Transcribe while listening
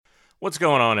What's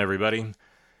going on, everybody?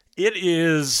 It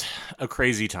is a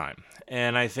crazy time.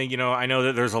 And I think, I know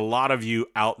that there's a lot of you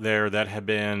out there that have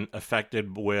been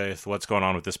affected with what's going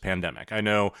on with this pandemic. I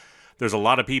know there's a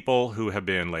lot of people who have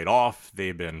been laid off,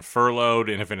 they've been furloughed,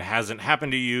 and if it hasn't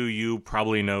happened to you, you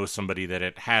probably know somebody that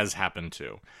it has happened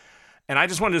to. And I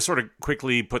just wanted to sort of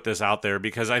quickly put this out there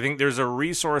because I think there's a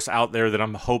resource out there that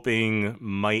I'm hoping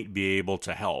might be able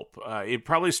to help. It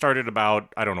probably started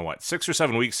about, 6 or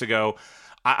 7 weeks ago.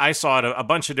 I saw it. A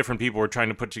bunch of different people were trying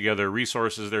to put together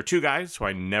resources. There are two guys who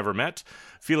I never met,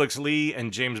 Felix Lee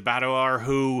and James Badawar,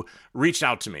 who reached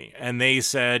out to me. And they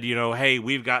said, hey,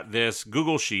 we've got this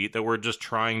Google sheet that we're just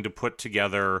trying to put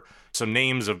together some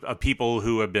names of people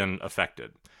who have been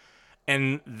affected.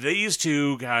 And these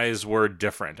two guys were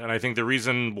different. And I think the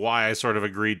reason why I sort of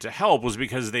agreed to help was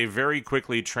because they very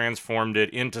quickly transformed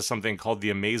it into something called the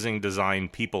Amazing Design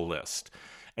People List.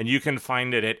 And you can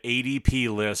find it at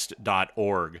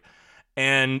adplist.org.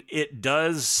 And it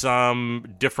does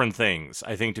some different things,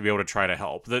 I think, to be able to try to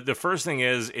help. The first thing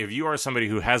is, if you are somebody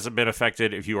who hasn't been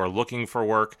affected, if you are looking for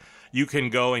work, you can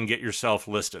go and get yourself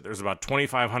listed. There's about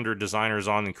 2,500 designers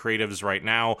on and creatives right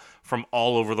now from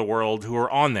all over the world who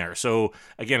are on there. So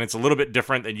again, it's a little bit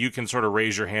different that you can sort of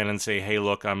raise your hand and say, hey,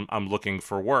 look, I'm looking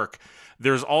for work.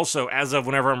 There's also, as of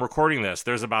whenever I'm recording this,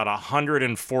 there's about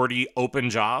 140 open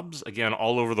jobs, again,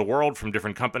 all over the world from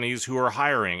different companies who are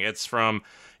hiring. It's from,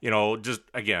 just,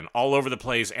 again, all over the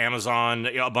place, Amazon,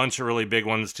 a bunch of really big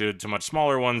ones to much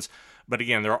smaller ones. But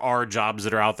again, there are jobs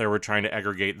that are out there. We're trying to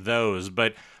aggregate those.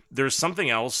 But there's something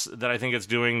else that I think it's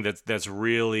doing that's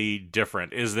really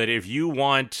different, is that if you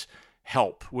want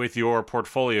help with your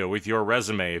portfolio, with your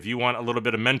resume, if you want a little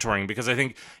bit of mentoring, because I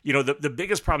think, the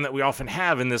biggest problem that we often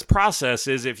have in this process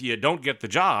is if you don't get the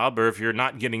job or if you're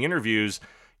not getting interviews,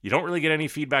 you don't really get any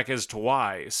feedback as to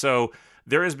why. So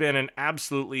there has been an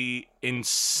absolutely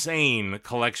insane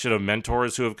collection of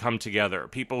mentors who have come together.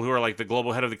 People who are like the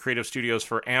global head of the creative studios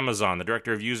for Amazon, the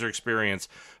director of user experience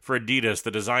for Adidas, the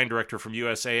design director from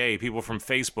USAA, people from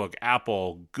Facebook,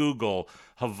 Apple, Google,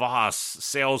 Havas,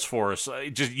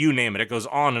 Salesforce, just you name it. It goes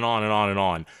on and on and on and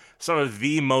on. Some of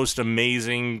the most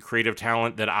amazing creative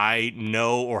talent that I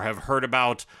know or have heard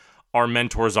about are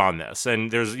mentors on this.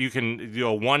 And you can do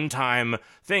a one-time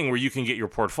thing where you can get your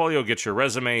portfolio, get your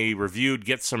resume reviewed,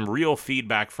 get some real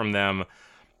feedback from them.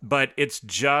 But it's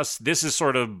just, this is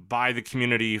sort of by the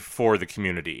community for the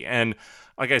community. And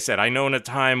like I said, I know in a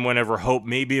time whenever hope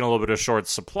may be in a little bit of short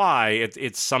supply,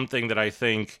 it's something that I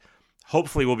think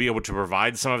hopefully we'll be able to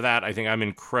provide some of that. I think I'm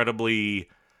incredibly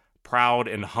proud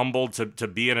and humbled to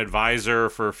be an advisor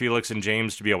for Felix and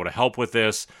James to be able to help with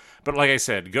this. But like I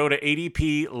said, go to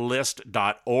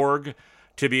adplist.org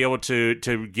to be able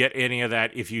to get any of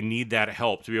that if you need that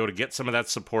help, to be able to get some of that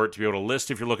support, to be able to list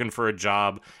if you're looking for a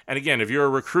job. And again, if you're a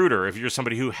recruiter, if you're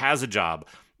somebody who has a job,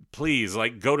 please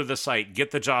go to the site, get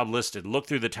the job listed, look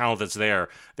through the talent that's there.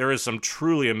 There is some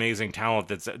truly amazing talent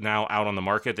that's now out on the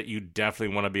market that you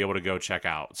definitely want to be able to go check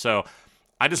out. So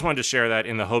I just wanted to share that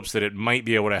in the hopes that it might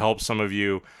be able to help some of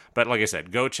you. But like I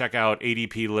said, go check out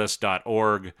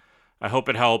adplist.org. I hope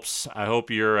it helps. I hope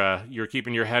you're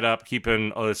keeping your head up,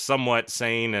 keeping somewhat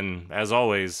sane, and as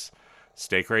always,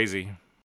 stay crazy.